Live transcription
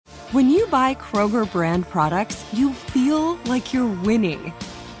When you buy Kroger brand products, you feel like you're winning.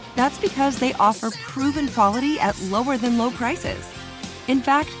 That's because they offer proven quality at lower than low prices. In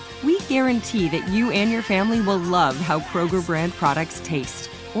fact, we guarantee that you and your family will love how Kroger brand products taste,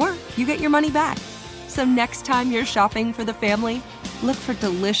 or you get your money back. So next time you're shopping for the family, look for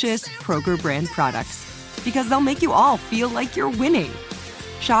delicious Kroger brand products, because they'll make you all feel like you're winning.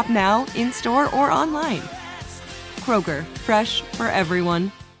 Shop now, in-store, or online. Kroger, fresh for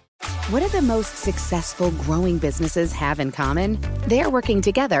everyone. What do the most successful growing businesses have in common? They're working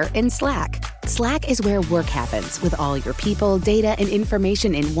together in Slack. Slack is where work happens, with all your people, data, and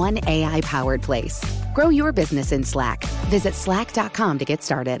information in one AI-powered place. Grow your business in Slack. Visit slack.com to get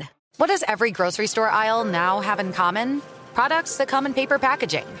started. What does every grocery store aisle now have in common? Products that come in paper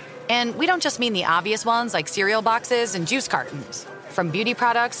packaging. And we don't just mean the obvious ones like cereal boxes and juice cartons. From beauty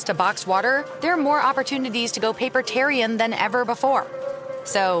products to boxed water, there are more opportunities to go papertarian than ever before.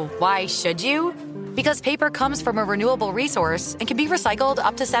 So why should you? Because paper comes from a renewable resource and can be recycled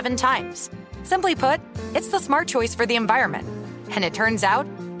up to 7 times. Simply put, it's the smart choice for the environment. And it turns out,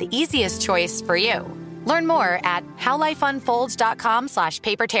 the easiest choice for you. Learn more at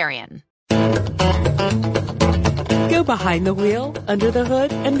howlifeunfolds.com/papertarian. Go behind the wheel, under the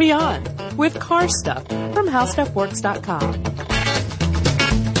hood, and beyond with Car Stuff from HowStuffWorks.com.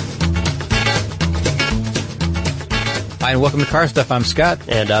 Hi, and welcome to Car Stuff. I'm Scott.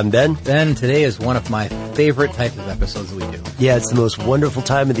 And I'm Ben. Ben, today is one of my favorite types of episodes that we do. Yeah, it's the most wonderful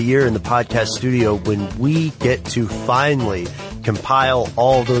time of the year in the podcast studio when we get to finally compile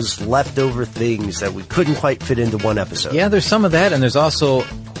all those leftover things that we couldn't quite fit into one episode. Yeah, there's some of that, and there's also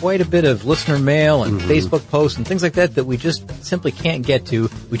quite a bit of listener mail and Facebook posts and things like that that we just simply can't get to.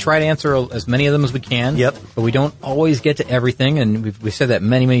 We try to answer as many of them as we can. Yep. But we don't always get to everything, and we've said that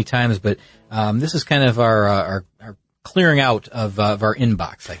many, many times, but this is kind of our clearing out of our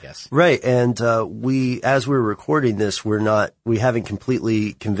inbox, I guess. Right. And as we're recording this, we haven't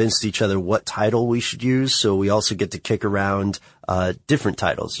completely convinced each other what title we should use, so we also get to kick around different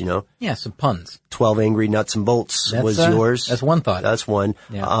titles, you know? Yeah, some puns. 12 Angry Nuts and Bolts was yours. That's one thought. That's one.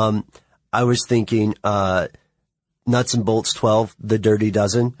 Yeah. I was thinking Nuts and Bolts 12, The Dirty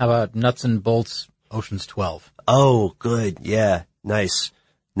Dozen. How about Nuts and Bolts Ocean's 12? Oh, good. Yeah. Nice.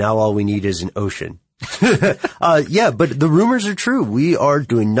 Now all we need is an ocean. Yeah, but the rumors are true. We are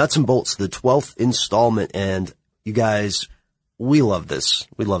doing Nuts and Bolts, the 12th installment, and you guys, we love this.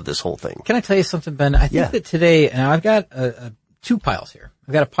 We love this whole thing. Can I tell you something, Ben? I think that today, and I've got two piles here.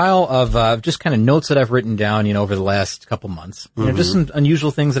 I've got a pile of just kind of notes that I've written down, over the last couple months. Just some unusual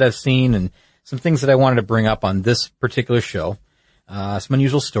things that I've seen and some things that I wanted to bring up on this particular show. Some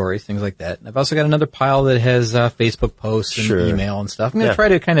unusual stories, things like that. I've also got another pile that has Facebook posts and email and stuff. I'm going to try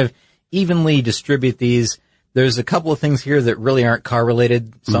to kind of evenly distribute these. There's a couple of things here that really aren't car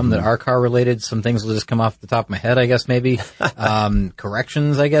related, some that are car related, some things will just come off the top of my head, I guess, maybe.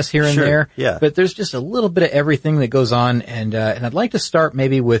 Corrections, I guess, here and there. Yeah. But there's just a little bit of everything that goes on, and I'd like to start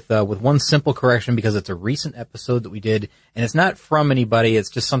maybe with one simple correction because it's a recent episode that we did, and it's not from anybody, it's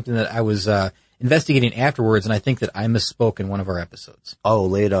just something that I was investigating afterwards, and I think that I misspoke in one of our episodes. Oh,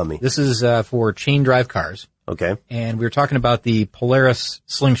 lay it on me. This is for chain drive cars. Okay. And we were talking about the Polaris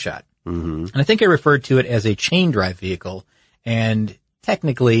Slingshot. And I think I referred to it as a chain drive vehicle, and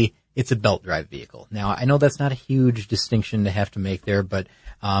technically it's a belt drive vehicle. Now, I know that's not a huge distinction to have to make there, but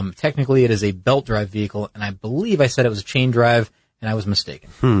technically it is a belt drive vehicle, and I believe I said it was a chain drive, and I was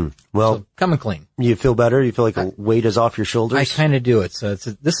mistaken. Well, so, coming clean. You feel better? You feel like a weight is off your shoulders? I kind of do it. So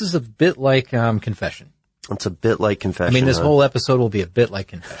this is a bit like confession. It's a bit like confession. I mean, this whole episode will be a bit like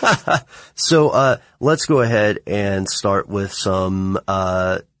confession. So let's go ahead and start with some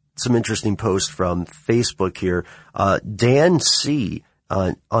interesting posts from Facebook here. Dan C.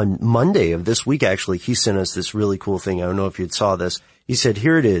 On Monday of this week, actually, he sent us this really cool thing. I don't know if you saw this. He said,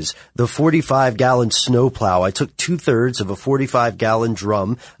 here it is, the 45-gallon snowplow. I took 2/3 of a 45-gallon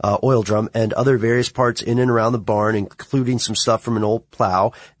drum, oil drum, and other various parts in and around the barn, including some stuff from an old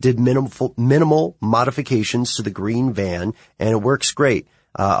plow, did minimal modifications to the green van, and it works great.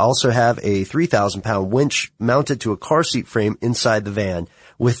 I also have a 3,000-pound winch mounted to a car seat frame inside the van.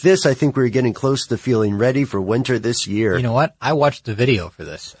 With this, I think we're getting close to feeling ready for winter this year. You know what? I watched the video for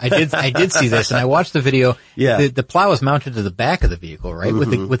this. I did see this, and I watched the video. Yeah. The plow is mounted to the back of the vehicle, right?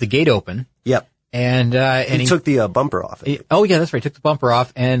 With the gate open. Yep. And he took the bumper off. Oh yeah, that's right. He took the bumper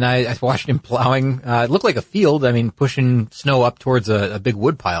off, and I watched him plowing. It looked like a field. I mean, pushing snow up towards a big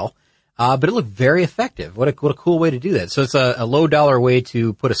wood pile. But it looked very effective. What a cool way to do that. So it's a low dollar way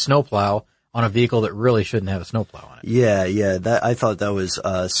to put a snow plow on a vehicle that really shouldn't have a snowplow on it. Yeah. I thought that was,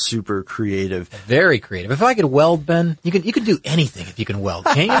 super creative. Very creative. If I could weld, Ben, you could do anything if you can weld,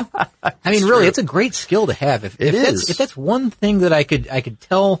 can't you? I mean, really, it's a great skill to have. If that's one thing that I could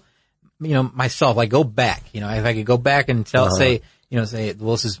tell, myself, like go back, if I could go back and say,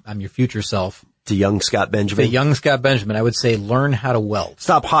 well, I'm your future self. To young Scott Benjamin. I would say learn how to weld.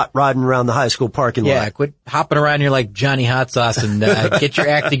 Stop hot rodding around the high school parking lot. Yeah, quit hopping around here like Johnny Hot Sauce and get your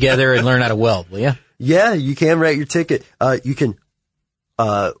act together and learn how to weld, will you? Yeah, you can write your ticket.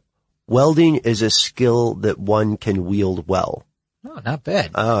 Welding is a skill that one can wield well. Oh, not bad.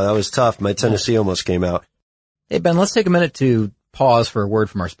 Oh, that was tough. My Tennessee almost came out. Hey, Ben, let's take a minute to pause for a word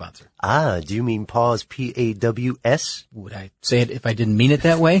from our sponsor. Do you mean pause, P-A-W-S? Would I say it if I didn't mean it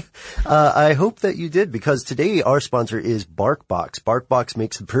that way? I hope that you did, because today our sponsor is BarkBox. BarkBox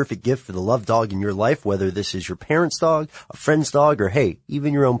makes the perfect gift for the loved dog in your life, whether this is your parent's dog, a friend's dog, or hey,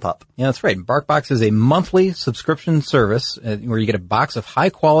 even your own pup. Yeah, that's right. BarkBox is a monthly subscription service where you get a box of high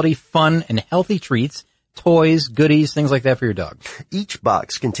quality, fun, and healthy treats, toys, goodies, things like that for your dog. Each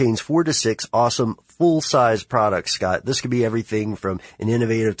box contains 4 to 6 awesome full-size products, Scott. This could be everything from an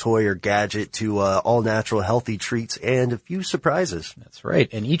innovative toy or gadget to all-natural healthy treats and a few surprises. That's right.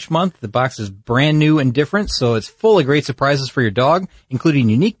 And each month, the box is brand new and different, so it's full of great surprises for your dog, including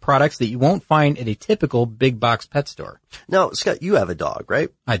unique products that you won't find at a typical big box pet store. Now, Scott, you have a dog, right?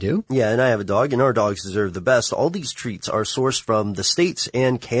 I do. Yeah, and I have a dog, and our dogs deserve the best. All these treats are sourced from the States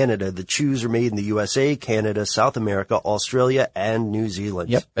and Canada. The chews are made in the USA, Canada, South America, Australia, and New Zealand.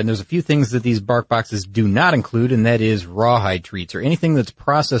 Yep, and there's a few things that these bark boxes do not include, and that is rawhide treats or anything that's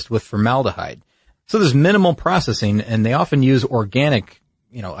processed with formaldehyde. So there's minimal processing, and they often use organic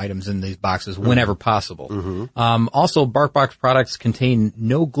items in these boxes whenever possible. Mm-hmm. Also, BarkBox products contain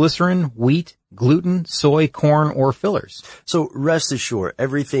no glycerin, wheat, gluten, soy, corn, or fillers. So rest assured,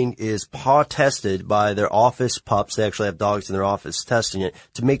 everything is paw tested by their office pups. They actually have dogs in their office testing it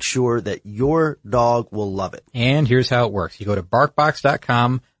to make sure that your dog will love it. And here's how it works. You go to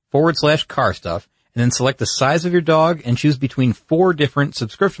BarkBox.com/carstuff and then select the size of your dog and choose between 4 different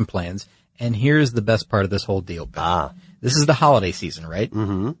subscription plans. And here's the best part of this whole deal, Ben. This is the holiday season, right?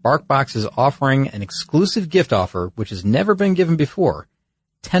 Mm-hmm. BarkBox is offering an exclusive gift offer, which has never been given before,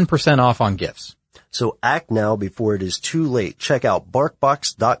 10% off on gifts. So act now before it is too late. Check out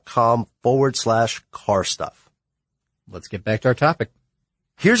BarkBox.com/carstuff. Let's get back to our topic.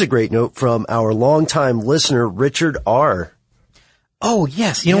 Here's a great note from our longtime listener, Richard R. Oh,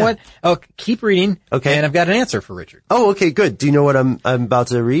 yes. You know what? Oh, keep reading. Okay. And I've got an answer for Richard. Oh, okay, good. Do you know what I'm about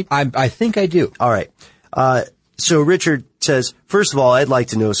to read? I think I do. All right. So Richard says, first of all, I'd like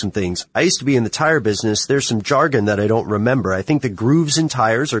to know some things. I used to be in the tire business. There's some jargon that I don't remember. I think the grooves in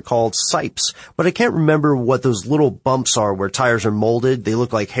tires are called sipes, but I can't remember what those little bumps are where tires are molded. They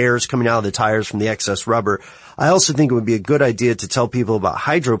look like hairs coming out of the tires from the excess rubber. I also think it would be a good idea to tell people about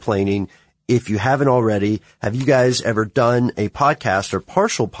hydroplaning. If you haven't already, have you guys ever done a podcast or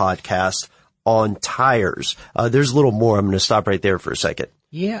partial podcast on tires? There's a little more. I'm going to stop right there for a second.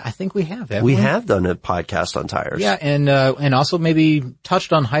 Yeah, I think we have. We have done a podcast on tires. Yeah, and also maybe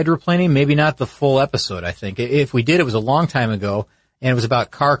touched on hydroplaning, maybe not the full episode, I think. If we did, it was a long time ago, and it was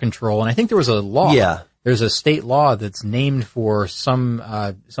about car control, and I think there was a law. Yeah. There's a state law that's named for some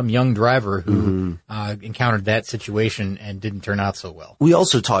young driver who encountered that situation and didn't turn out so well. We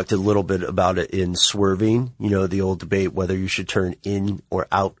also talked a little bit about it in swerving, the old debate whether you should turn in or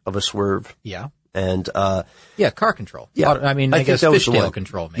out of a swerve. Yeah. And, car control. Yeah. I guess fishtail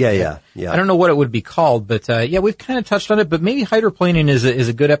control, maybe. Yeah. I don't know what it would be called, but, we've kind of touched on it, but maybe hydroplaning is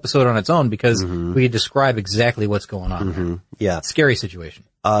a good episode on its own because we could describe exactly what's going on. Mm-hmm. Yeah. Scary situation.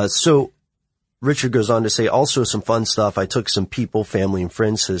 So Richard goes on to say also some fun stuff. I took some people, family and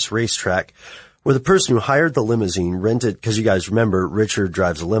friends to this racetrack where the person who hired the limousine rented, because you guys remember Richard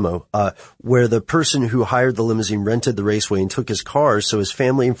drives a limo, where the person who hired the limousine rented the raceway and took his car so his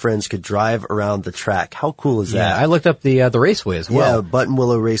family and friends could drive around the track. How cool is that? Yeah, I looked up the raceway as well. Yeah,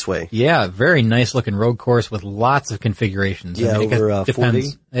 Buttonwillow Raceway. Yeah, very nice looking road course with lots of configurations. Yeah, over 40.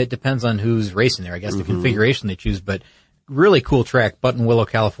 It depends on who's racing there, I guess, the configuration they choose, but really cool track, Buttonwillow,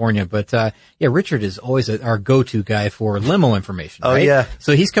 California. But, Richard is always our go-to guy for limo information, right? Oh, yeah.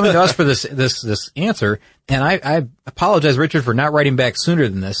 So he's coming to us for this answer. And I apologize, Richard, for not writing back sooner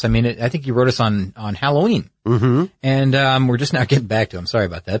than this. I mean, I think you wrote us on Halloween. Mm-hmm. And, we're just not getting back to him. Sorry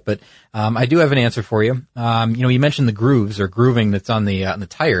about that. But, I do have an answer for you. You mentioned the grooves or grooving that's on the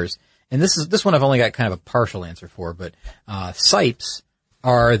tires. And this one I've only got kind of a partial answer for, but, sipes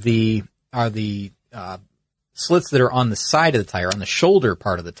are the slits that are on the side of the tire, on the shoulder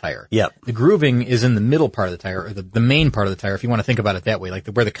part of the tire. Yep. The grooving is in the middle part of the tire, or the main part of the tire, if you want to think about it that way, like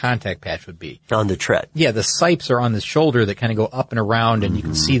where the contact patch would be. On the tread. Yeah, the sipes are on the shoulder that kind of go up and around, and you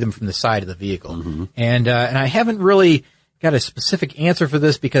can see them from the side of the vehicle. And I haven't really got a specific answer for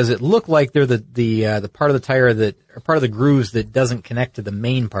this because it looked like they're the part of the tire that, or part of the grooves that doesn't connect to the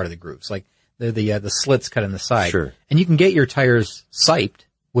main part of the grooves. Like they're the slits cut in the side. Sure. And you can get your tires siped,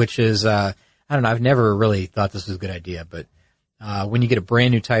 which is, I don't know, I've never really thought this was a good idea, but, when you get a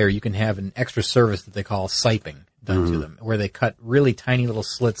brand new tire, you can have an extra service that they call siping done to them, where they cut really tiny little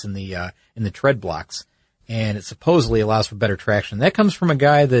slits in the tread blocks, and it supposedly allows for better traction. That comes from a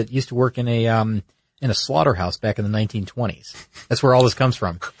guy that used to work in a slaughterhouse back in the 1920s. That's where all this comes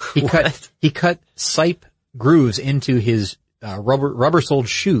from. He cut sipe grooves into his rubber-soled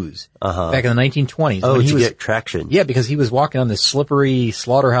shoes back in the 1920s. Oh, to get traction. Yeah, because he was walking on this slippery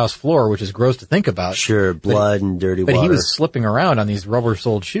slaughterhouse floor, which is gross to think about. Sure, blood and dirty water. But he was slipping around on these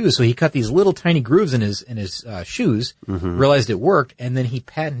rubber-soled shoes, so he cut these little tiny grooves in his shoes, realized it worked, and then he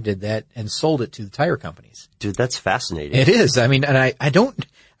patented that and sold it to the tire companies. Dude, that's fascinating. It is. I mean, and I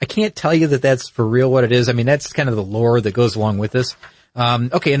can't tell you that that's for real what it is. I mean, that's kind of the lore that goes along with this.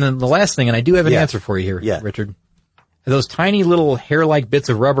 Okay, and then the last thing, and I do have an answer for you here, Richard. Those tiny little hair-like bits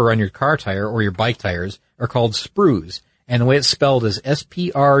of rubber on your car tire or your bike tires are called sprues. And the way it's spelled is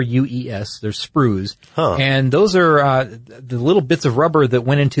S-P-R-U-E-S. They're sprues. And those are the little bits of rubber that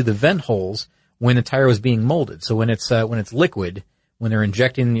went into the vent holes when the tire was being molded. So when it's liquid, when they're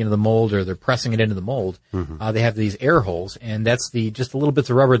injecting the mold or they're pressing it into the mold, they have these air holes, and that's just the little bits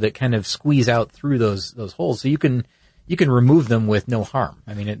of rubber that kind of squeeze out through those holes. So you can remove them with no harm.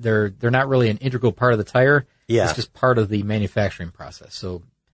 I mean, they're not really an integral part of the tire. Yeah. It's just part of the manufacturing process. So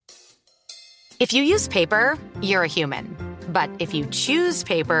if you use paper, you're a human. But if you choose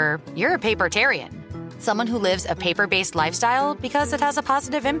paper, you're a papertarian. Someone who lives a paper-based lifestyle because it has a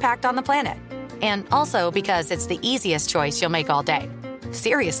positive impact on the planet. And also because it's the easiest choice you'll make all day.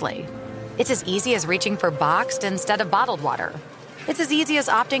 Seriously. It's as easy as reaching for boxed instead of bottled water. It's as easy as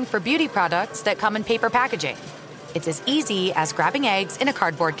opting for beauty products that come in paper packaging. It's as easy as grabbing eggs in a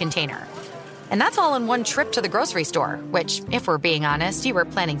cardboard container. And that's all in one trip to the grocery store, which, if we're being honest, you were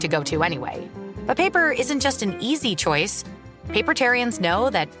planning to go to anyway. But paper isn't just an easy choice. Papertarians know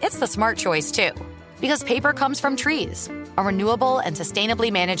that it's the smart choice, too. Because paper comes from trees, a renewable and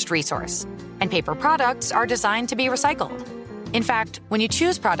sustainably managed resource. And paper products are designed to be recycled. In fact, when you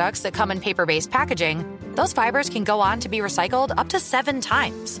choose products that come in paper-based packaging, those fibers can go on to be recycled up to 7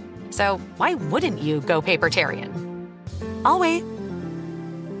 times. So why wouldn't you go papertarian? I'll wait.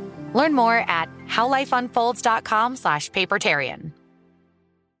 Learn more at howlifeunfolds.com/papertarian.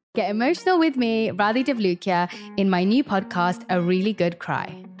 Get emotional with me, Radhi Devlukia, in my new podcast, A Really Good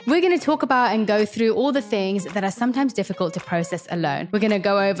Cry. We're going to talk about and go through all the things that are sometimes difficult to process alone. We're going to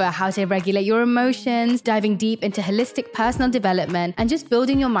go over how to regulate your emotions, diving deep into holistic personal development, and just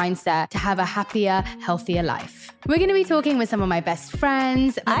building your mindset to have a happier, healthier life. We're going to be talking with some of my best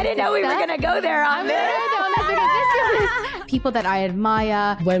friends. I didn't know we were going to go there on this. People that I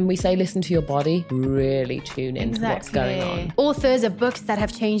admire. When we say listen to your body, really tune into what's going on. Authors of books that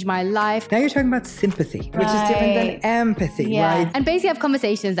have changed my life. Now you're talking about sympathy, which is different than empathy, right? And basically have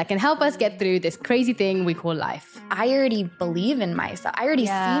conversations that can help us get through this crazy thing we call life. I already believe in myself. I already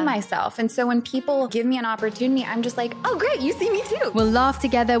see myself. And so when people give me an opportunity, I'm just like, oh, great, you see me too. We'll laugh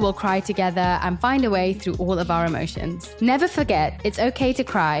together, we'll cry together, and find a way through all of our emotions. Never forget, it's okay to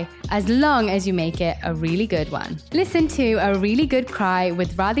cry, as long as you make it a really good one. Listen to A Really Good Cry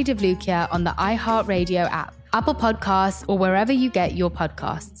with Radhi Devlukia on the iHeartRadio app, Apple Podcasts, or wherever you get your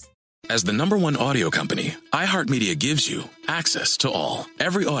podcasts. As the #1 audio company, iHeartMedia gives you access to all.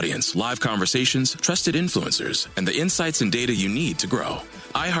 Every audience, live conversations, trusted influencers, and the insights and data you need to grow.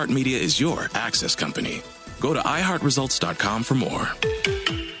 iHeartMedia is your access company. Go to iHeartResults.com for more.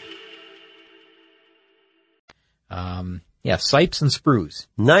 Sipes and sprues.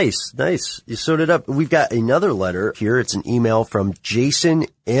 Nice. You sewed it up. We've got another letter here. It's an email from Jason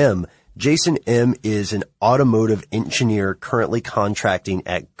M. Jason M. is an automotive engineer currently contracting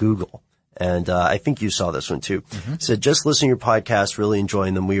at Google. And I think you saw this one too. Said, just listening to your podcast, really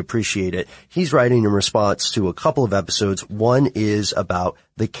enjoying them. We appreciate it. He's writing in response to a couple of episodes. One is about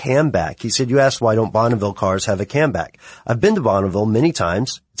the camback. He said, you asked why don't Bonneville cars have a camback? I've been to Bonneville many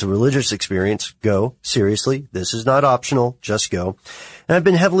times. It's a religious experience. Go. Seriously. This is not optional. Just go. And I've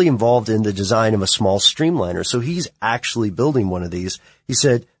been heavily involved in the design of a small streamliner. So he's actually building one of these. He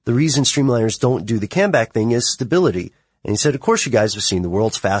said, the reason streamliners don't do the camback thing is stability. And he said, of course you guys have seen the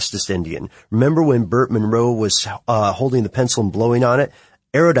world's fastest Indian. Remember when Burt Monroe was holding the pencil and blowing on it?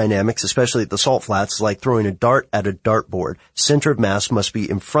 Aerodynamics, especially at the salt flats, is like throwing a dart at a dartboard. Center of mass must be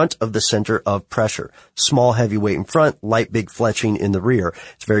in front of the center of pressure. Small, heavy weight in front, light, big fletching in the rear.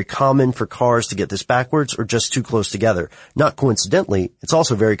 It's very common for cars to get this backwards or just too close together. Not coincidentally, it's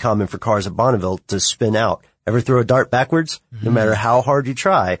also very common for cars at Bonneville to spin out. Ever throw a dart backwards? No matter how hard you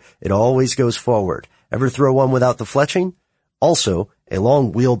try, it always goes forward. Ever throw one without the fletching? Also, a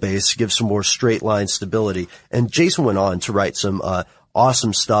long wheelbase gives some more straight line stability. And Jason went on to write some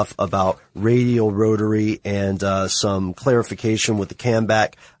awesome stuff about radial rotary and some clarification with the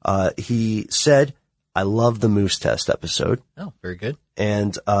camback. He said, I love the Moose Test episode. Oh, very good.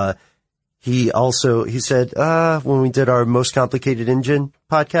 And he said, when we did our Most Complicated Engine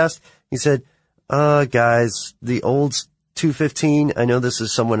podcast, he said, guys, the old 215, I know this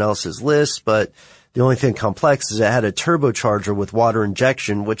is someone else's list, but the only thing complex is it had a turbocharger with water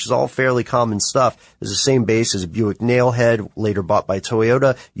injection, which is all fairly common stuff. It's the same base as a Buick Nailhead, later bought by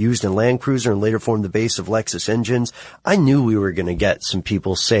Toyota, used in Land Cruiser, and later formed the base of Lexus engines. I knew we were going to get some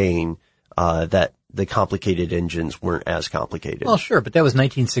people saying that the complicated engines weren't as complicated. Well, sure, but that was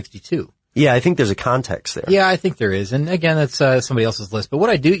 1962. Yeah, I think there's a context there. Yeah, I think there is. And again, that's somebody else's list. But what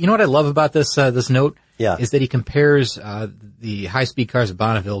I do, you know what I love about this note? Yeah. Is that he compares the high-speed cars of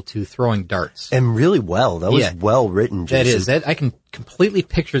Bonneville to throwing darts. And really well. That was well written, Jason. That is. I can completely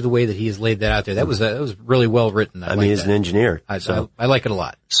picture the way that he has laid that out there. That was really well written. I mean, he's an engineer. I like it a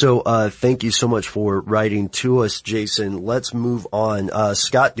lot. So, thank you so much for writing to us, Jason. Let's move on.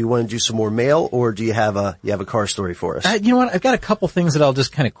 Scott, do you want to do some more mail, or do you have a car story for us? You know what? I've got a couple things that I'll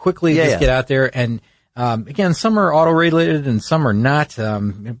just kind of quickly get out there. And, again, some are auto-related and some are not.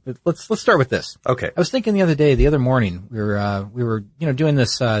 But let's start with this. Okay. I was thinking the other morning, we were, doing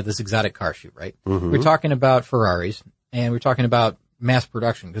this exotic car shoot, right? Mm-hmm. We were talking about Ferraris and we were talking about mass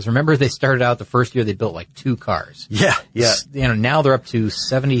production. Because remember, they started out the first year, they built like 2 cars. Yeah. Now they're up to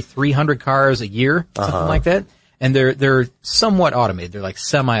 7,300 cars a year, something like that. And they're somewhat automated. They're like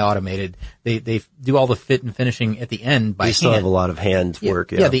semi-automated. They do all the fit and finishing at the end by hand. They still have a lot of hand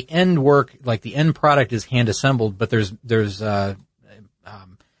work. Yeah, the end work, like the end product is hand assembled, but there's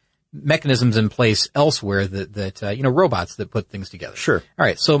mechanisms in place elsewhere that robots that put things together. Sure. All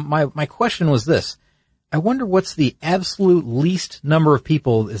right. So my question was this. I wonder what's the absolute least number of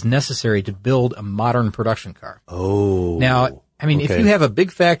people is necessary to build a modern production car. Oh. Now, I mean, if you have a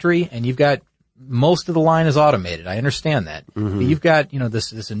big factory and you've got most of the line is automated, I understand that. Mm-hmm. But you've got,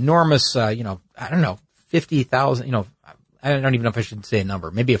 this enormous, 50,000, I don't even know if I should say a number,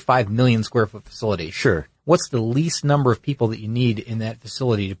 maybe a 5 million square foot facility. Sure. What's the least number of people that you need in that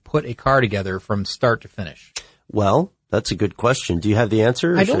facility to put a car together from start to finish? Well, that's a good question. Do you have the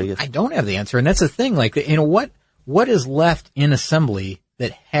answer? I don't have the answer. And that's the thing. Like, what is left in assembly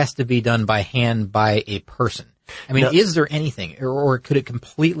that has to be done by hand by a person? I mean, is there anything, or could it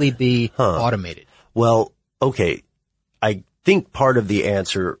completely be automated? Well, okay. I think part of the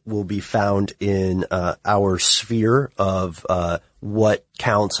answer will be found in our sphere of what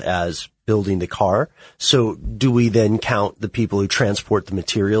counts as building the car. So do we then count the people who transport the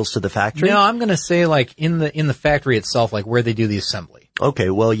materials to the factory? No, I'm going to say like in the factory itself, like where they do the assembly. Okay,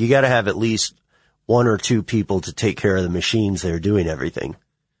 well, you got to have at least 1 or 2 people to take care of the machines that are doing everything.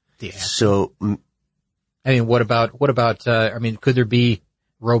 Yeah. So, I mean, what about, could there be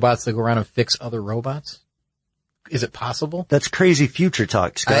robots that go around and fix other robots? Is it possible? That's crazy future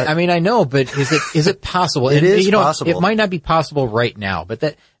talk, Scott. I mean, I know, but is it possible? It is possible. It might not be possible right now, but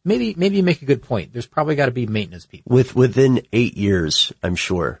that maybe you make a good point. There's probably got to be maintenance people. Within 8 years, I'm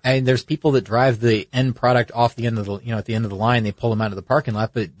sure. And there's people that drive the end product off the end of at the end of the line, they pull them out of the parking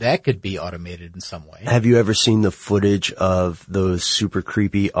lot, but that could be automated in some way. Have you ever seen the footage of those super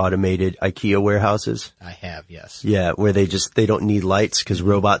creepy automated IKEA warehouses? I have, yes. Yeah, where they don't need lights because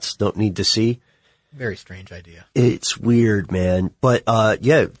robots don't need to see. Very strange idea. It's weird, man. But,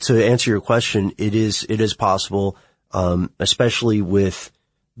 to answer your question, it is possible, especially with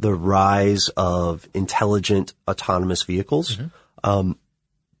the rise of intelligent autonomous vehicles. Mm-hmm.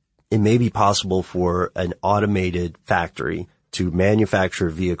 It may be possible for an automated factory to manufacture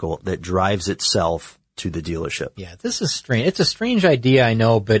a vehicle that drives itself to the dealership. Yeah, this is strange. It's a strange idea, I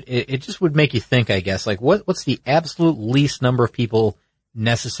know, but it just would make you think, I guess, like what's the absolute least number of people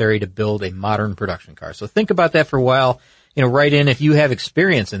necessary to build a modern production car? So think about that for a while. Write in if you have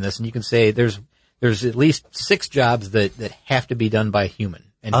experience in this, and you can say there's at least 6 jobs that have to be done by a human.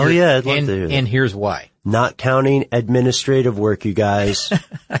 And I'd love to hear that. And here's why. Not counting administrative work, you guys.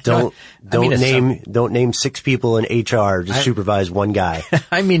 Don't name 6 people in HR to supervise one guy.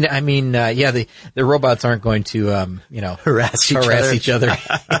 I mean, the robots aren't going to, harass each other.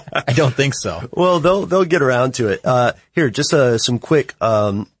 I don't think so. Well, they'll get around to it. Here, just some quick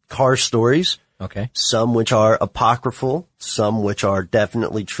car stories. Okay. Some which are apocryphal, some which are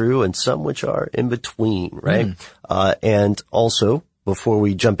definitely true, and some which are in between, right? And also, before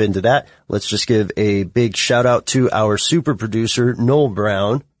we jump into that, let's just give a big shout out to our super producer, Noel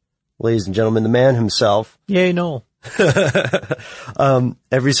Brown. Ladies and gentlemen, the man himself. Yay, Noel.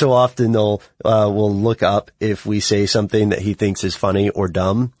 Every so often, Noel will look up if we say something that he thinks is funny or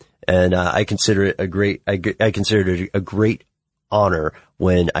dumb. And I consider it a great honor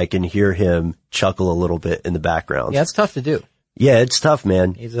when I can hear him chuckle a little bit in the background. Yeah, it's tough to do. Yeah, it's tough,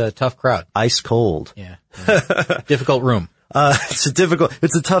 man. He's a tough crowd. Ice cold. Yeah. Difficult room. It's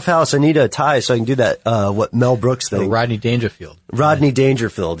a tough house. I need a tie so I can do that, what Mel Brooks thing. Rodney Dangerfield. Rodney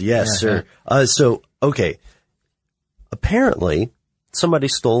Dangerfield. Yes, sir. Okay. Apparently somebody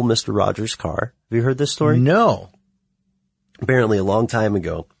stole Mr. Rogers' car. Have you heard this story? No. Apparently a long time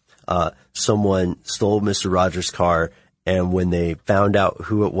ago, someone stole Mr. Rogers' car. And when they found out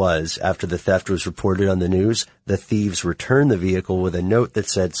who it was after the theft was reported on the news, the thieves returned the vehicle with a note that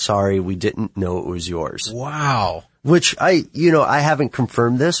said, "Sorry, we didn't know it was yours." Wow. Which I haven't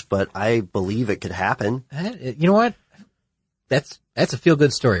confirmed this, but I believe it could happen. You know what? That's a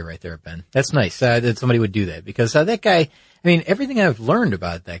feel-good story right there, Ben. That's nice that somebody would do that, because that guy, I mean, everything I've learned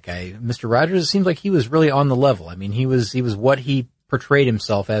about that guy, Mr. Rogers, it seems like he was really on the level. I mean, he was what he portrayed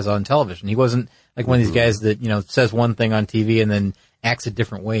himself as on television. He wasn't like one of these guys that, says one thing on TV and then acts a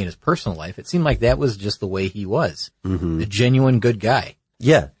different way in his personal life. It seemed like that was just the way he was. A genuine good guy.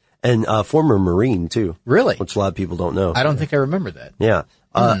 Yeah. And former Marine too. Really? Which a lot of people don't know. I don't think I remember that. Yeah.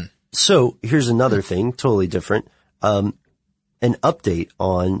 So here's another thing, totally different. An update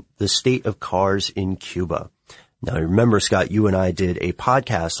on the state of cars in Cuba. Now remember, Scott, you and I did a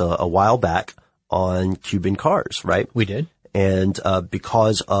podcast a while back on Cuban cars, right? We did. And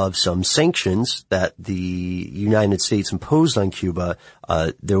because of some sanctions that the United States imposed on Cuba,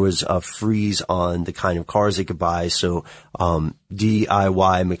 there was a freeze on the kind of cars they could buy. So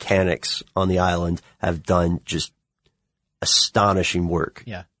DIY mechanics on the island have done just astonishing work.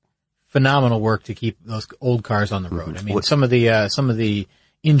 Yeah, phenomenal work to keep those old cars on the road. I mean, some of the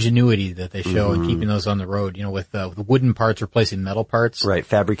ingenuity that they show in keeping those on the road, with wooden parts replacing metal parts. Right,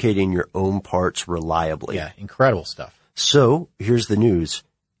 fabricating your own parts reliably. Yeah, incredible stuff. So here's the news.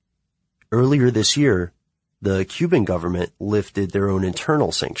 Earlier this year, the Cuban government lifted their own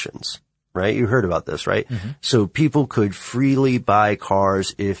internal sanctions, right? You heard about this, right? So people could freely buy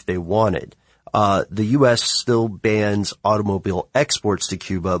cars if they wanted. The U.S. still bans automobile exports to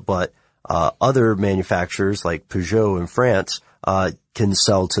Cuba, but other manufacturers like Peugeot in France can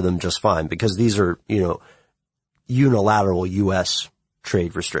sell to them just fine, because these are, unilateral U.S.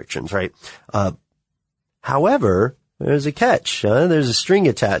 trade restrictions, right? However, there's a catch. There's a string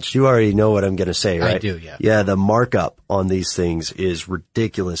attached. You already know what I'm going to say, right? I do, yeah. Yeah, the markup on these things is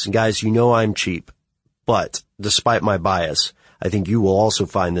ridiculous. And guys, I'm cheap, but despite my bias, I think you will also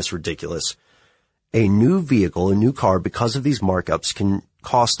find this ridiculous. A new car, because of these markups, can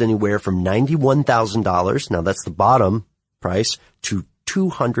cost anywhere from $91,000. Now that's the bottom price, to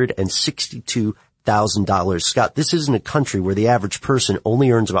 $262,000. Scott, this isn't a country where the average person only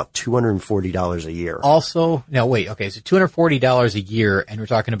earns about $240 a year. Also, now wait, okay, so $240 a year, and we're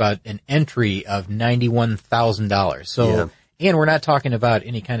talking about an entry of $91,000. So, and we're not talking about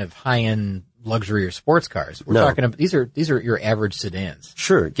any kind of high-end luxury or sports cars. We're talking about, these are your average sedans.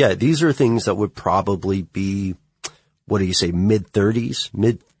 Sure, yeah, these are things that would probably be, what do you say, mid-30s,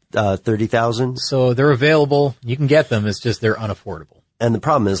 30,000? So they're available, you can get them, it's just they're unaffordable. And the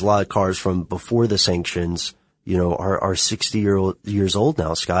problem is a lot of cars from before the sanctions, are 60 years old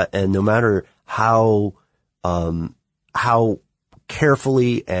now, Scott. And no matter how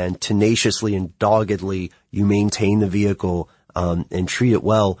carefully and tenaciously and doggedly you maintain the vehicle, and treat it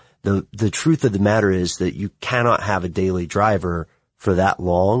well, the truth of the matter is that you cannot have a daily driver for that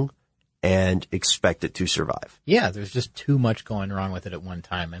long and expect it to survive. Yeah, there's just too much going wrong with it at one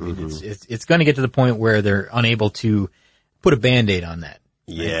time. I mean, it's going to get to the point where they're unable to put a Band-Aid on that.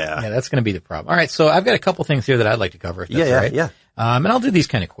 Yeah. Yeah, that's going to be the problem. All right, so I've got a couple things here that I'd like to cover, if that's all right. Yeah. And I'll do these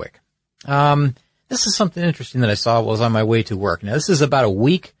kind of quick. This is something interesting that I saw while I was on my way to work. Now, this is about a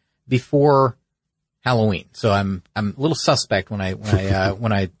week before Halloween, so I'm a little suspect when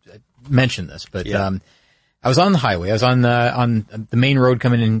I mention this, but I was on the highway. I was on the main road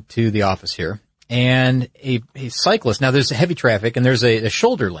coming into the office here, and a cyclist. Now, there's heavy traffic, and there's a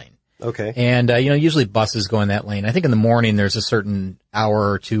shoulder lane. Okay. And, usually buses go in that lane. I think in the morning there's a certain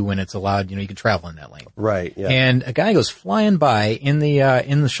hour or two when it's allowed, you can travel in that lane. Right, yeah. And a guy goes flying by in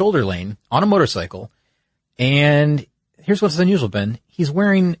the shoulder lane on a motorcycle. And here's what's unusual, Ben. He's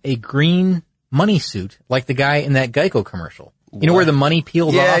wearing a green money suit like the guy in that Geico commercial. You know where the money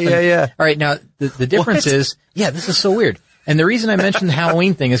peeled off? Yeah. All right, now the difference is, this is so weird. And the reason I mentioned the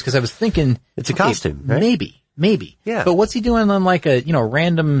Halloween thing is because I was thinking it's a costume, right? Maybe. Yeah. But what's he doing on like a,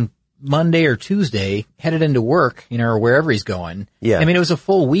 random Monday or Tuesday headed into work, or wherever he's going? Yeah. I mean, it was a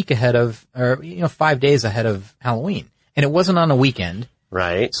full week ahead of, 5 days ahead of Halloween. And it wasn't on a weekend.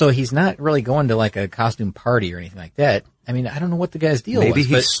 Right. So he's not really going to like a costume party or anything like that. I mean, I don't know what the guy's deal was. Maybe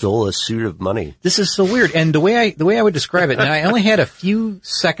he stole a suit of money. This is so weird. And the way I would describe it, and I only had a few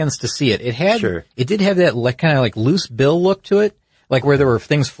seconds to see it. It did have that kind of like loose bill look to it, like where there were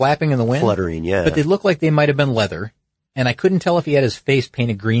things flapping in the wind. Fluttering, yeah. But they looked like they might have been leather. And I couldn't tell if he had his face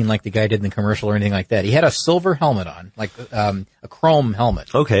painted green like the guy did in the commercial or anything like that. He had a silver helmet on, like, a chrome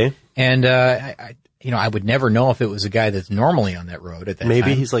helmet. Okay. And, I would never know if it was a guy that's normally on that road at that time.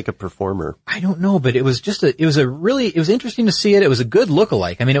 Maybe he's like a performer. I don't know, but it was just it was interesting to see it. It was a good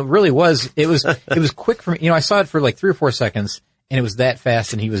lookalike. I mean, it really was. It was quick for me. I saw it for like 3 or 4 seconds and it was that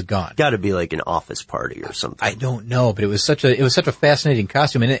fast and he was gone. Gotta be like an office party or something. I don't know, but it was such a fascinating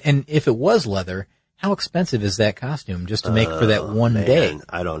costume. And if it was leather, how expensive is that costume just to make for that one day?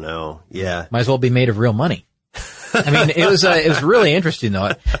 I don't know. Yeah. Might as well be made of real money. I mean, it was really interesting though.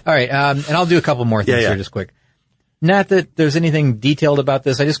 All right. And I'll do a couple more things here just quick. Not that there's anything detailed about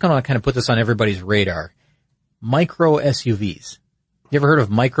this. I just want to kind of put this on everybody's radar. Micro SUVs. You ever heard of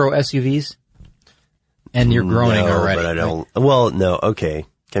micro SUVs? And you're groaning already. But I don't. Right? Well, no. Okay.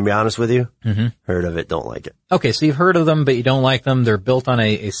 Can I be honest with you? Mm-hmm. Heard of it. Don't like it. Okay. So you've heard of them, but you don't like them. They're built on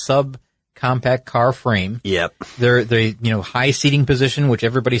a compact car frame. Yep. They're high seating position, which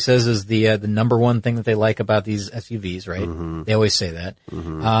everybody says is the number one thing that they like about these SUVs, right? Mm-hmm. They always say that.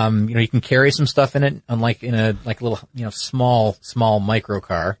 Mm-hmm. You can carry some stuff in it, unlike in a little, small micro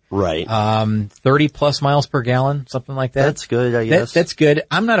car. Right. 30 plus miles per gallon, something like that. That's good, I guess. That's good.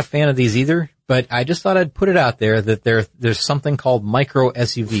 I'm not a fan of these either, but I just thought I'd put it out there that there's something called micro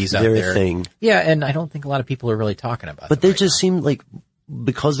SUVs out there. They're a thing. Yeah, and I don't think a lot of people are really talking about it. But they just seem like,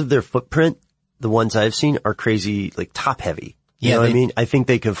 because of their footprint, the ones I've seen are crazy, like top heavy. You know what I mean? I think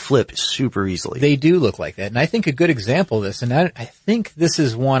they could flip super easily. They do look like that. And I think a good example of this, and I think this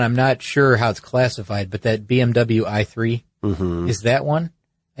is one, I'm not sure how it's classified, but that BMW i3, is that one?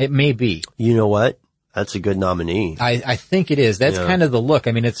 It may be. You know what? That's a good nominee. I think it is. That's kind of the look.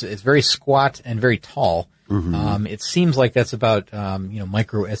 I mean, it's very squat and very tall. Mm-hmm. It seems like that's about,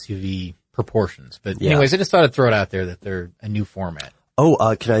 micro SUV proportions. But anyways, I just thought I'd throw it out there that they're a new format.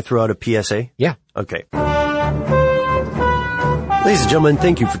 Oh, can I throw out a PSA? Yeah. Okay. Ladies and gentlemen,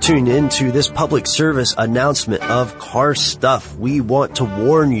 thank you for tuning in to this public service announcement of Car Stuff. We want to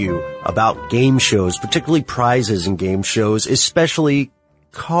warn you about game shows, particularly prizes in game shows, especially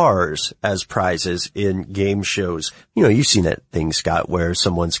cars as prizes in game shows. You've seen that thing, Scott, where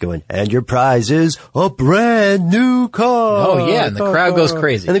someone's going, and your prize is a brand new car. Oh, yeah, and the crowd goes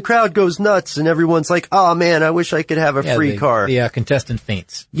crazy. And the crowd goes nuts, and everyone's like, oh, man, I wish I could have a free car. The contestant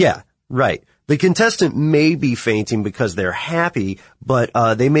faints. Yeah, right. The contestant may be fainting because they're happy, but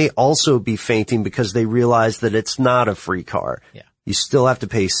they may also be fainting because they realize that it's not a free car. Yeah. You still have to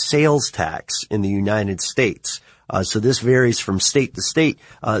pay sales tax in the United States. So this varies from state to state.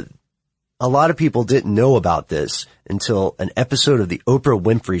 A lot of people didn't know about this until an episode of the Oprah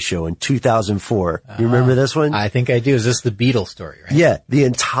Winfrey Show in 2004. You remember this one? I think I do. Is this the Beatles story, right? Yeah. The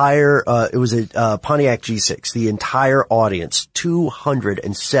entire, it was a Pontiac G6. The entire audience,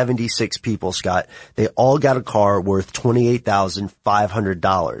 276 people, Scott, they all got a car worth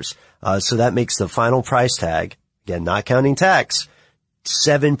 $28,500. So that makes the final price tag, again, not counting tax,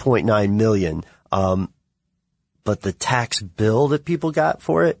 $7.9 million. But the tax bill that people got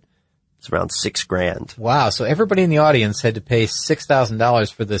for it, it's around $6,000. Wow. So everybody in the audience had to pay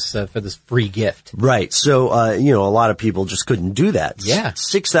 $6,000 for this free gift. Right. So, a lot of people just couldn't do that. Yeah.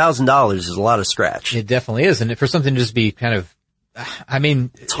 $6,000 is a lot of scratch. It definitely is. And for something to just be kind of,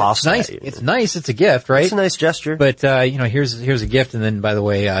 tossed. It's nice. It's nice. It's a gift, right? It's a nice gesture. But, here's a gift. And then, by the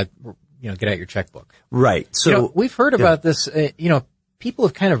way, get out your checkbook. Right. So, we've heard about this, people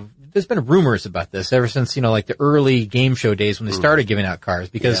have kind of, there's been rumors about this ever since, like the early game show days when they started giving out cars,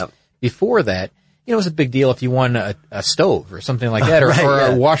 because before that, it was a big deal if you won a stove or something like that, or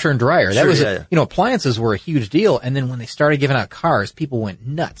a washer and dryer. That was, appliances were a huge deal. And then when they started giving out cars, people went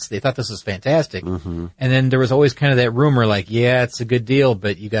nuts. They thought this was fantastic. Mm-hmm. And then there was always kind of that rumor like, yeah, it's a good deal,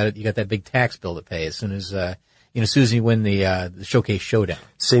 but you got that big tax bill to pay as soon as as soon as you win the Showcase Showdown.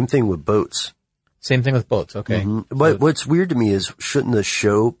 Same thing with boats. Same thing with boats. Okay. Mm-hmm. But what's weird to me is, shouldn't the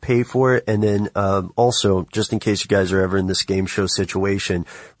show pay for it? And then, also, just in case you guys are ever in this game show situation,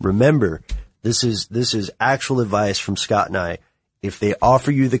 remember, this is actual advice from Scott and I. If they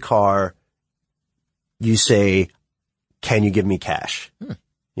offer you the car, you say, can you give me cash?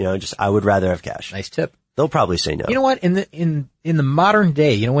 I would rather have cash. Nice tip. They'll probably say no. You know what? In the modern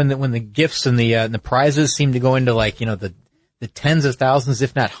day, when the gifts and the prizes seem to go into the tens of thousands,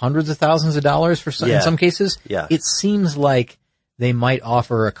 if not hundreds of thousands of dollars in some cases, it seems like they might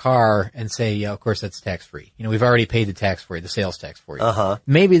offer a car and say, yeah, of course that's tax free. We've already paid the tax for you, the sales tax for you. Uh-huh.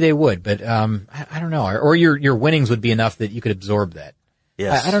 Maybe they would, but I don't know. Or your winnings would be enough that you could absorb that.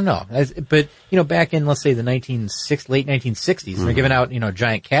 Yes. I don't know. But back in, let's say, the late 1960s, they're giving out, a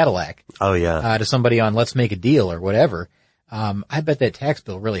giant Cadillac. Oh, yeah. To somebody on Let's Make a Deal or whatever. I bet that tax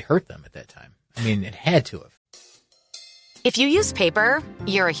bill really hurt them at that time. I mean, it had to have. If you use paper,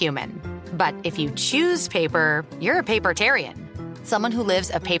 you're a human. But if you choose paper, you're a papertarian. Someone who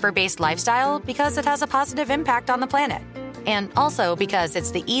lives a paper-based lifestyle because it has a positive impact on the planet. And also because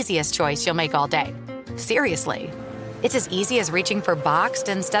it's the easiest choice you'll make all day. Seriously. It's as easy as reaching for boxed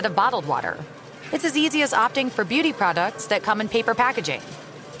instead of bottled water. It's as easy as opting for beauty products that come in paper packaging.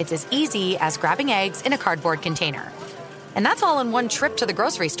 It's as easy as grabbing eggs in a cardboard container. And that's all in one trip to the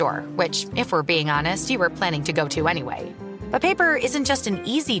grocery store, which, if we're being honest, you were planning to go to anyway. But paper isn't just an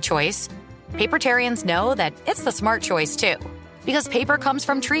easy choice. Papertarians know that it's the smart choice, too. Because paper comes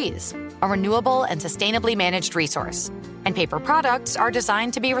from trees, a renewable and sustainably managed resource. And paper products are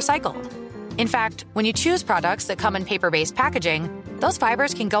designed to be recycled. In fact, when you choose products that come in paper-based packaging, those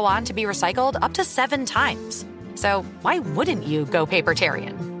fibers can go on to be recycled up to 7 times. So why wouldn't you go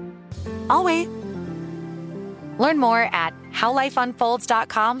papertarian? I'll wait. Learn more at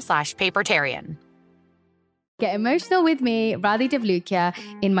howlifeunfolds.com/papertarian. Get emotional with me, Radhi Devlukia,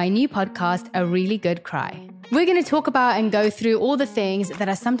 in my new podcast, A Really Good Cry. We're going to talk about and go through all the things that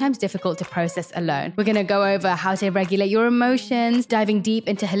are sometimes difficult to process alone. We're going to go over how to regulate your emotions, diving deep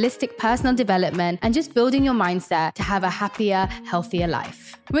into holistic personal development, and just building your mindset to have a happier, healthier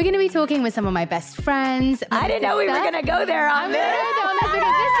life. We're going to be talking with some of my best friends. I didn't know we were going to go there on this.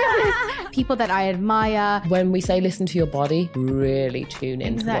 People that I admire. When we say listen to your body, really tune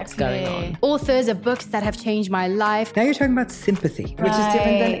into what's going on. Authors of books that have changed my life. Now you're talking about sympathy, which is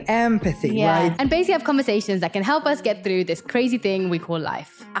different than empathy, right? And basically have conversations that can help us get through this crazy thing we call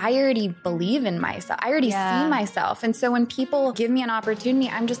life. I already believe in myself. I already see myself. And so when people give me an opportunity,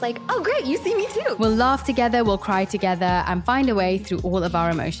 I'm just like, oh, great, you see me too. We'll laugh together, we'll cry together, and find a way through all of our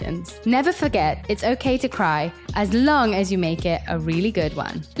emotions. Never forget, it's okay to cry as long as you make it a really good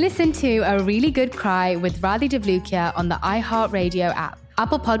one. Listen to A Really Good Cry with Radhi Devlukia on the iHeartRadio app,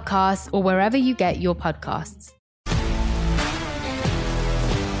 Apple Podcasts, or wherever you get your podcasts.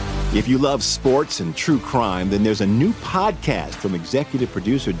 If you love sports and true crime, then there's a new podcast from executive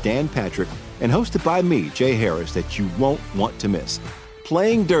producer Dan Patrick and hosted by me, Jay Harris, that you won't want to miss.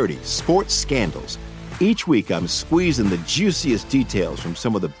 Playing Dirty: Sports Scandals. Each week, I'm squeezing the juiciest details from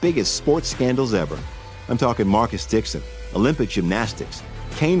some of the biggest sports scandals ever. I'm talking Marcus Dixon, Olympic gymnastics,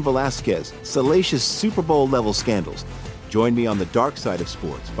 Cain Velasquez, salacious Super Bowl-level scandals. Join me on the dark side of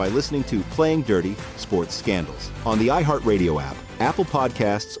sports by listening to Playing Dirty: Sports Scandals on the iHeartRadio app, Apple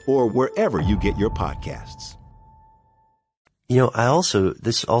Podcasts, or wherever you get your podcasts.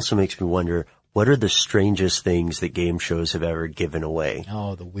 This also makes me wonder, what are the strangest things that game shows have ever given away?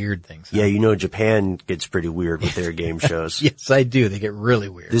 Oh, the weird things. Huh? Yeah, Japan gets pretty weird with their game shows. Yes, I do. They get really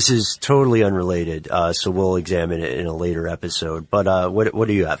weird. This is totally unrelated, so we'll examine it in a later episode. But what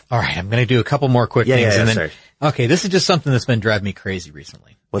do you have? All right, I'm going to do a couple more quick things. And then, sorry. Okay, this is just something that's been driving me crazy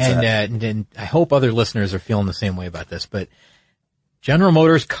recently. What's that? And I hope other listeners are feeling the same way about this, but General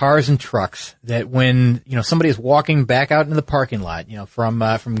Motors cars and trucks that when, somebody is walking back out into the parking lot,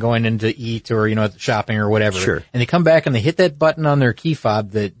 from going in to eat or, shopping or whatever. Sure. And they come back and they hit that button on their key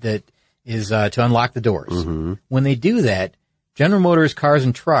fob that is, to unlock the doors. Mm-hmm. When they do that, General Motors cars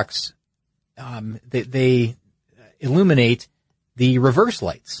and trucks, they illuminate the reverse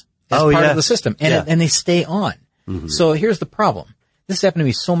lights as part of the system and they stay on. Mm-hmm. So here's the problem. This happened to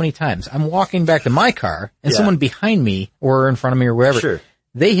me so many times. I'm walking back to my car, and someone behind me or in front of me or wherever,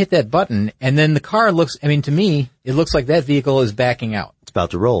 they hit that button, and then the car looks, to me, it looks like that vehicle is backing out. It's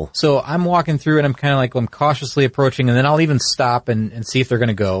about to roll. So I'm walking through, and I'm kind of like, I'm cautiously approaching, and then I'll even stop and see if they're going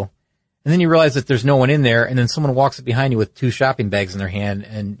to go. And then you realize that there's no one in there, and then someone walks up behind you with 2 shopping bags in their hand,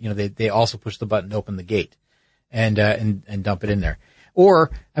 and, they also push the button to open the gate and dump it in there.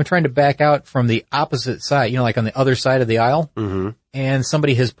 Or I'm trying to back out from the opposite side, like on the other side of the aisle. Mm-hmm. and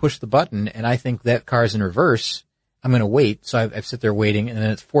somebody has pushed the button and I think that car's in reverse, I'm going to wait. So I sit there waiting, and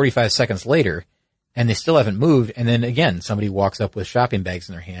then it's 45 seconds later and they still haven't moved. And then again, somebody walks up with shopping bags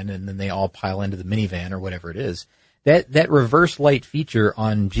in their hand, and then they all pile into the minivan or whatever it is. That reverse light feature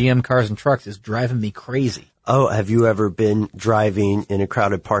on GM cars and trucks is driving me crazy. Oh, have you ever been driving in a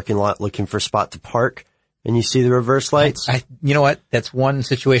crowded parking lot looking for a spot to park and you see the reverse lights? You know what? That's one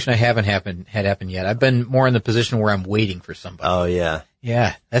situation I haven't had happen yet. I've been more in the position where I'm waiting for somebody. Oh, yeah.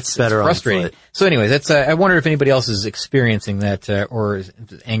 Yeah, that's frustrating. So anyways, I wonder if anybody else is experiencing that, or is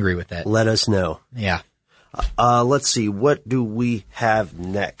angry with that. Let us know. Yeah. Let's see. What do we have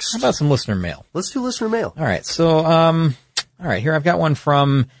next? How about some listener mail? Let's do listener mail. All right. So, all right, here I've got one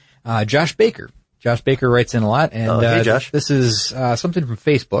from, Josh Baker. Josh Baker writes in a lot, and hey, Josh. This is something from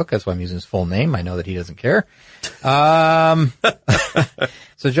Facebook. That's why I'm using his full name. I know that he doesn't care.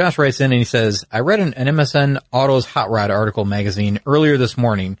 So Josh writes in and he says, I read an MSN Autos Hot Rod article magazine earlier this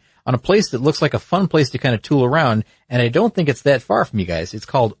morning on a place that looks like a fun place to kind of tool around, and I don't think it's that far from you guys. It's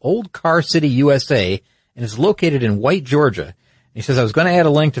called Old Car City, USA, and it's located in White, Georgia. He says, I was going to add a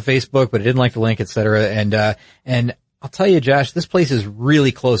link to Facebook, but I didn't like the link, etc. And I'll tell you, Josh, this place is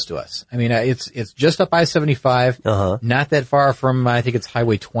really close to us. I mean, it's just up I-75, not that far from, I think it's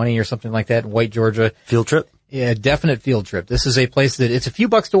Highway 20 or something like that in White, Georgia. Field trip? Yeah, definite field trip. This is a place that it's a few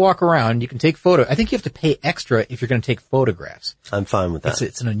bucks to walk around. You can take I think you have to pay extra if you're going to take photographs. I'm fine with that.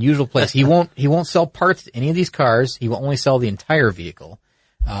 It's an unusual place. He won't sell parts to any of these cars. He will only sell the entire vehicle.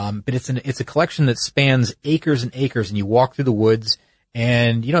 But it's a collection that spans acres and acres, and you walk through the woods.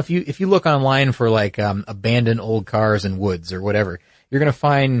 And, you know, if you look online for like, abandoned old cars in woods or whatever, you're going to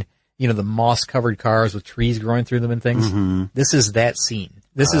find, you know, the moss covered cars with trees growing through them and things. Mm-hmm. This is that scene.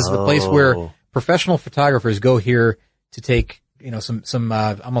 This is the place where professional photographers go here to take, you know, some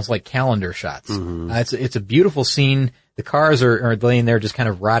almost like calendar shots. Mm-hmm. It's a beautiful scene. The cars are laying there just kind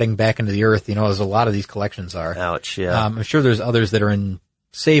of rotting back into the earth, you know, as a lot of these collections are. Ouch, yeah. I'm sure there's others that are in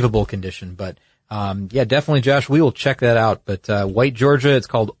savable condition, but yeah, definitely, Josh, we will check that out. But White, Georgia, it's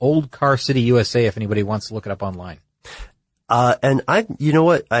called Old Car City, USA, if anybody wants to look it up online. And you know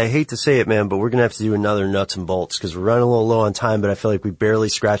what? I hate to say it, man, but we're going to have to do another nuts and bolts because we're running a little low on time, but I feel like we barely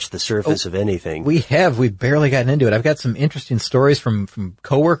scratched the surface of anything. We've barely gotten into it. I've got some interesting stories from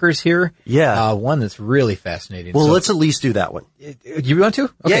coworkers here. Yeah. One that's really fascinating. Well, let's at least do that one. You want to?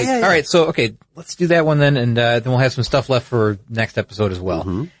 Okay. Yeah. All right. So, okay, let's do that one then, and then we'll have some stuff left for next episode as well.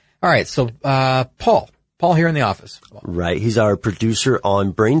 Mm-hmm. All right. So, Paul here in the office. Right. He's our producer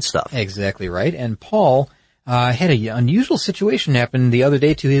on Brain Stuff. Exactly right. And Paul had an unusual situation happen the other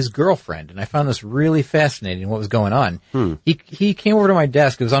day to his girlfriend, and I found this really fascinating, what was going on. He came over to my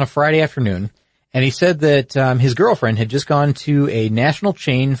desk, it was on a Friday afternoon, and he said that his girlfriend had just gone to a national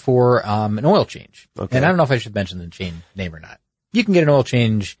chain for an oil change. Okay. And I don't know if I should mention the chain name or not. You can get an oil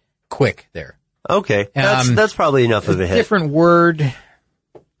change quick there. Okay. That's probably enough of a hit. Different word.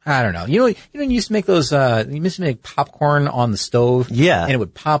 I don't know. You used to make those, you used to make popcorn on the stove. Yeah. And it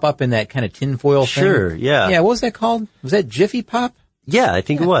would pop up in that kind of tinfoil thing. Sure, yeah. Yeah, what was that called? Was that Jiffy Pop? Yeah, I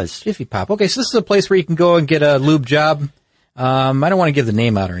think it was. Jiffy Pop. Okay, so this is a place where you can go and get a lube job. I don't want to give the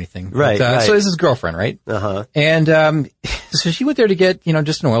name out or anything. Right, right. So this is his girlfriend, right? Uh-huh. And, so she went there to get,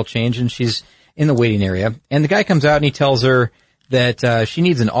 just an oil change, and she's in the waiting area. And the guy comes out and he tells her that, she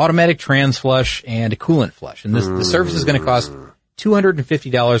needs an automatic trans flush and a coolant flush. And the service is going to cost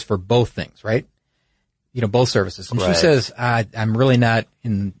 $250 for both things, right? Both services. And she says, I'm really not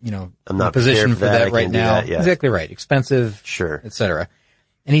in, I'm not in a position for that right now. Exactly right. Expensive. Sure. Et cetera.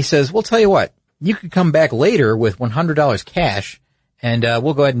 And he says, well, tell you what, you could come back later with $100 cash and,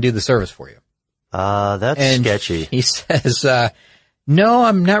 we'll go ahead and do the service for you. That's sketchy. He says, no,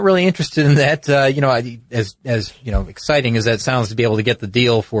 I'm not really interested in that. As exciting as that sounds to be able to get the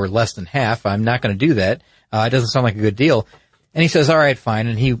deal for less than half, I'm not going to do that. It doesn't sound like a good deal. And he says, all right, fine.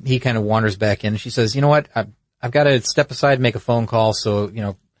 And he kind of wanders back in. She says, you know what? I've got to step aside and make a phone call. So,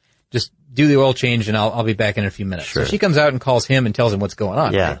 just do the oil change and I'll be back in a few minutes. Sure. So she comes out and calls him and tells him what's going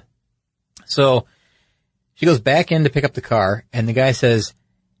on. Yeah. Right? So she goes back in to pick up the car and the guy says,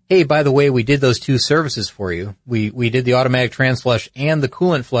 hey, by the way, we did those two services for you. We did the automatic trans flush and the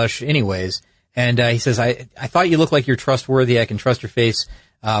coolant flush anyways. And, he says, I thought you looked like you're trustworthy. I can trust your face.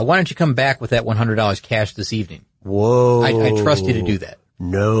 Why don't you come back with that $100 cash this evening? Whoa. I trust you to do that.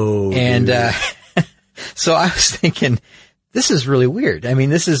 No. And, so I was thinking, this is really weird. I mean,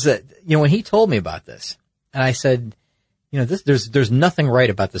 this is, when he told me about this and I said, there's nothing right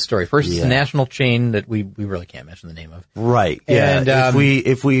about this story. First, it's a national chain that we really can't mention the name of. Right. Yeah. And,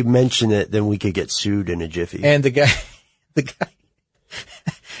 if we mention it, then we could get sued in a jiffy. And the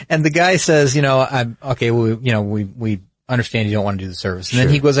guy says, I'm okay. We understand you don't want to do the service. And then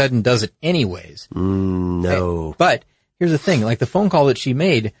he goes ahead and does it anyways. No. But here's the thing, like the phone call that she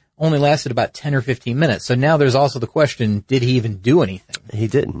made only lasted about 10 or 15 minutes. So now there's also the question, did he even do anything? He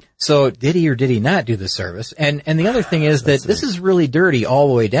didn't. So did he or did he not do the service? And the other thing is that this is really dirty all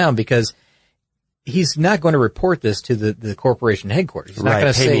the way down, because he's not going to report this to the corporation headquarters. He's not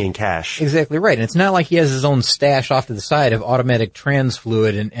going to pay say, me in cash. Exactly right. And it's not like he has his own stash off to the side of automatic trans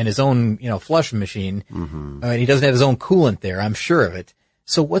fluid and his own, flush machine. And he doesn't have his own coolant there. I'm sure of it.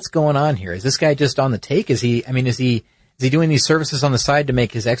 So what's going on here? Is this guy just on the take? Is he doing these services on the side to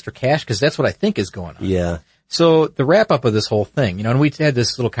make his extra cash? Because that's what I think is going on. Yeah. So the wrap up of this whole thing, and we had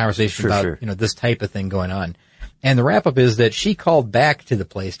this little conversation about, this type of thing going on. And the wrap up is that she called back to the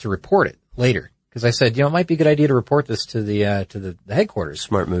place to report it later. Because I said, it might be a good idea to report this to the headquarters.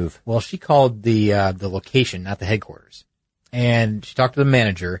 Smart move. Well, she called the location, not the headquarters. And she talked to the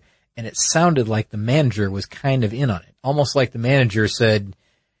manager, and it sounded like the manager was kind of in on it. Almost like the manager said,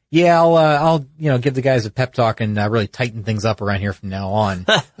 yeah, I'll give the guys a pep talk and really tighten things up around here from now on.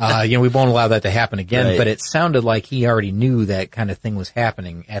 We won't allow that to happen again. Right. But it sounded like he already knew that kind of thing was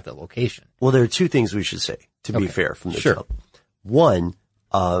happening at the location. Well, there are two things we should say, to be fair, from the jump. One,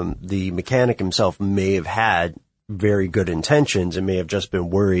 the mechanic himself may have had very good intentions and may have just been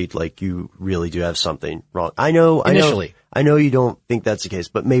worried, like you really do have something wrong. I know you don't think that's the case,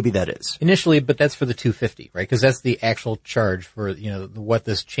 but maybe that is. Initially, but that's for the $250, right? Because that's the actual charge for, what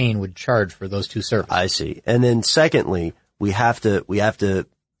this chain would charge for those two services. I see. And then secondly, we have to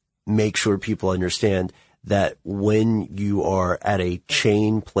make sure people understand that when you are at a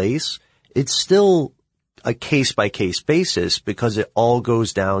chain place, it's still a case-by-case basis, because it all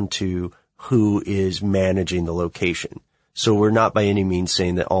goes down to who is managing the location. So we're not by any means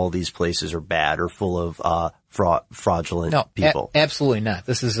saying that all these places are bad or full of fraudulent people. Absolutely not.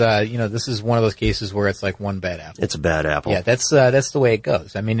 This is this is one of those cases where it's like one bad apple. It's a bad apple. Yeah, that's the way it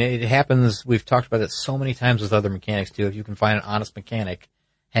goes. I mean, it happens. We've talked about it so many times with other mechanics too. If you can find an honest mechanic,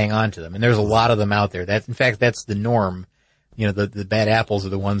 hang on to them. And there's a lot of them out there. In fact, that's the norm. The bad apples are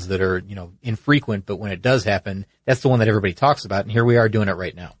the ones that are, infrequent, but when it does happen, that's the one that everybody talks about, and here we are doing it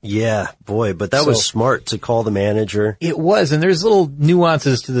right now. Yeah, boy, but that was smart to call the manager. It was, and there's little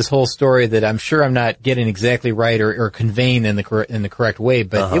nuances to this whole story that I'm sure I'm not getting exactly right or conveying in the correct way,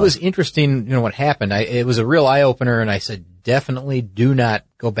 but it was interesting, what happened. It was a real eye-opener, and I said, definitely do not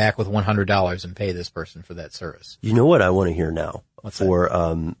go back with $100 and pay this person for that service. You know what I want to hear now? What's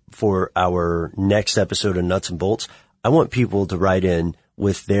that? For our next episode of Nuts and Bolts, I want people to write in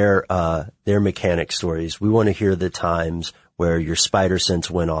with their mechanic stories. We want to hear the times where your spider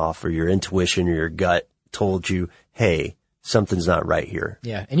sense went off, or your intuition or your gut told you, hey, something's not right here.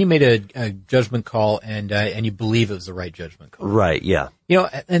 Yeah. And you made a judgment call and you believe it was the right judgment call. Right. Yeah.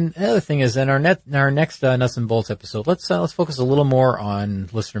 And the other thing is, in our next Nuts and Bolts episode, let's focus a little more on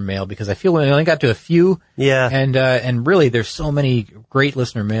listener mail, because I feel we only got to a few. Yeah. And really there's so many great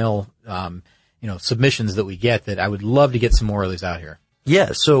listener mail, submissions that we get that I would love to get some more of these out here.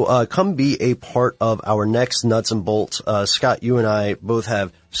 Yeah. So, come be a part of our next Nuts and Bolts. Scott, you and I both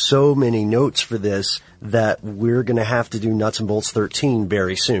have so many notes for this that we're going to have to do Nuts and Bolts 13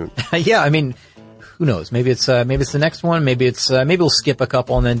 very soon. Yeah. I mean, who knows? Maybe it's the next one. Maybe we'll skip a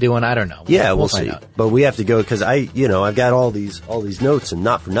couple and then do one. I don't know. We'll see. Out. But we have to go, because I've got all these notes, and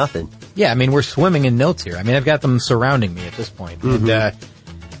not for nothing. Yeah. I mean, we're swimming in notes here. I mean, I've got them surrounding me at this point. Mm-hmm. And,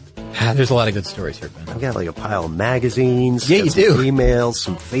 there's a lot of good stories here, Ben. I've got like a pile of magazines. Yeah, you do. Emails,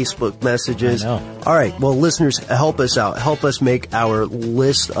 some Facebook messages. I know. All right. Well, listeners, help us out. Help us make our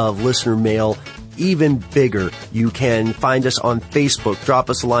list of listener mail even bigger. You can find us on Facebook.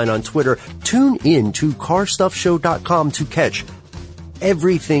 Drop us a line on Twitter. Tune in to CarStuffShow.com to catch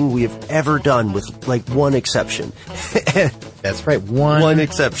everything we have ever done, with like one exception. That's right. One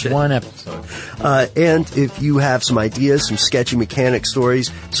exception. One episode. And if you have some ideas, some sketchy mechanic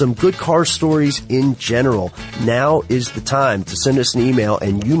stories, some good car stories in general, now is the time to send us an email,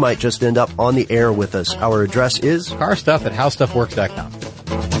 and you might just end up on the air with us. Our address is carstuff@howstuffworks.com.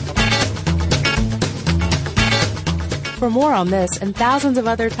 For more on this and thousands of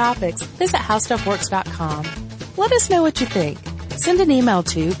other topics, visit howstuffworks.com. Let us know what you think. Send an email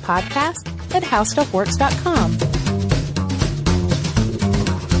to podcast@howstuffworks.com.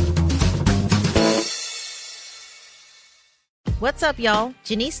 What's up, y'all?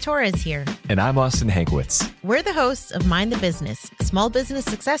 Janice Torres here. And I'm Austin Hankwitz. We're the hosts of Mind the Business, Small Business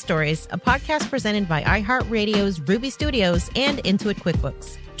Success Stories, a podcast presented by iHeartRadio's Ruby Studios and Intuit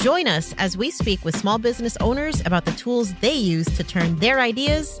QuickBooks. Join us as we speak with small business owners about the tools they use to turn their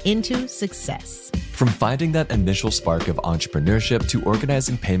ideas into success. From finding that initial spark of entrepreneurship to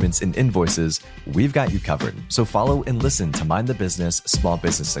organizing payments and invoices, we've got you covered. So follow and listen to Mind the Business Small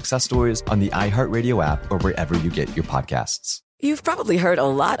Business Success Stories on the iHeartRadio app or wherever you get your podcasts. You've probably heard a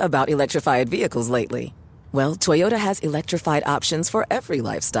lot about electrified vehicles lately. Well, Toyota has electrified options for every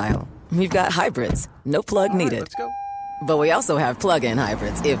lifestyle. We've got hybrids, no plug needed. Let's go. But we also have plug-in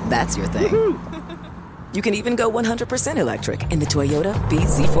hybrids, if that's your thing. Woo-hoo! You can even go 100% electric in the Toyota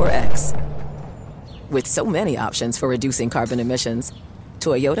bZ4X. With so many options for reducing carbon emissions,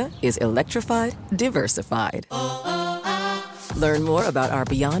 Toyota is electrified, diversified. Learn more about our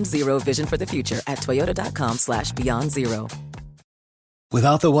Beyond Zero vision for the future at toyota.com/Beyond Zero.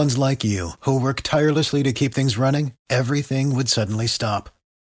 Without the ones like you, who work tirelessly to keep things running, everything would suddenly stop.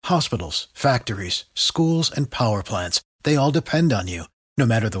 Hospitals, factories, schools, and power plants, they all depend on you. No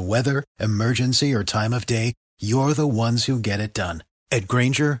matter the weather, emergency, or time of day, you're the ones who get it done. At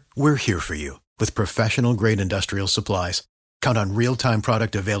Grainger, we're here for you with professional-grade industrial supplies. Count on real-time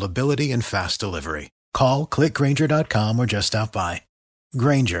product availability and fast delivery. Call, click Grainger.com, or just stop by.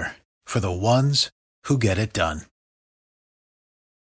 Grainger, for the ones who get it done.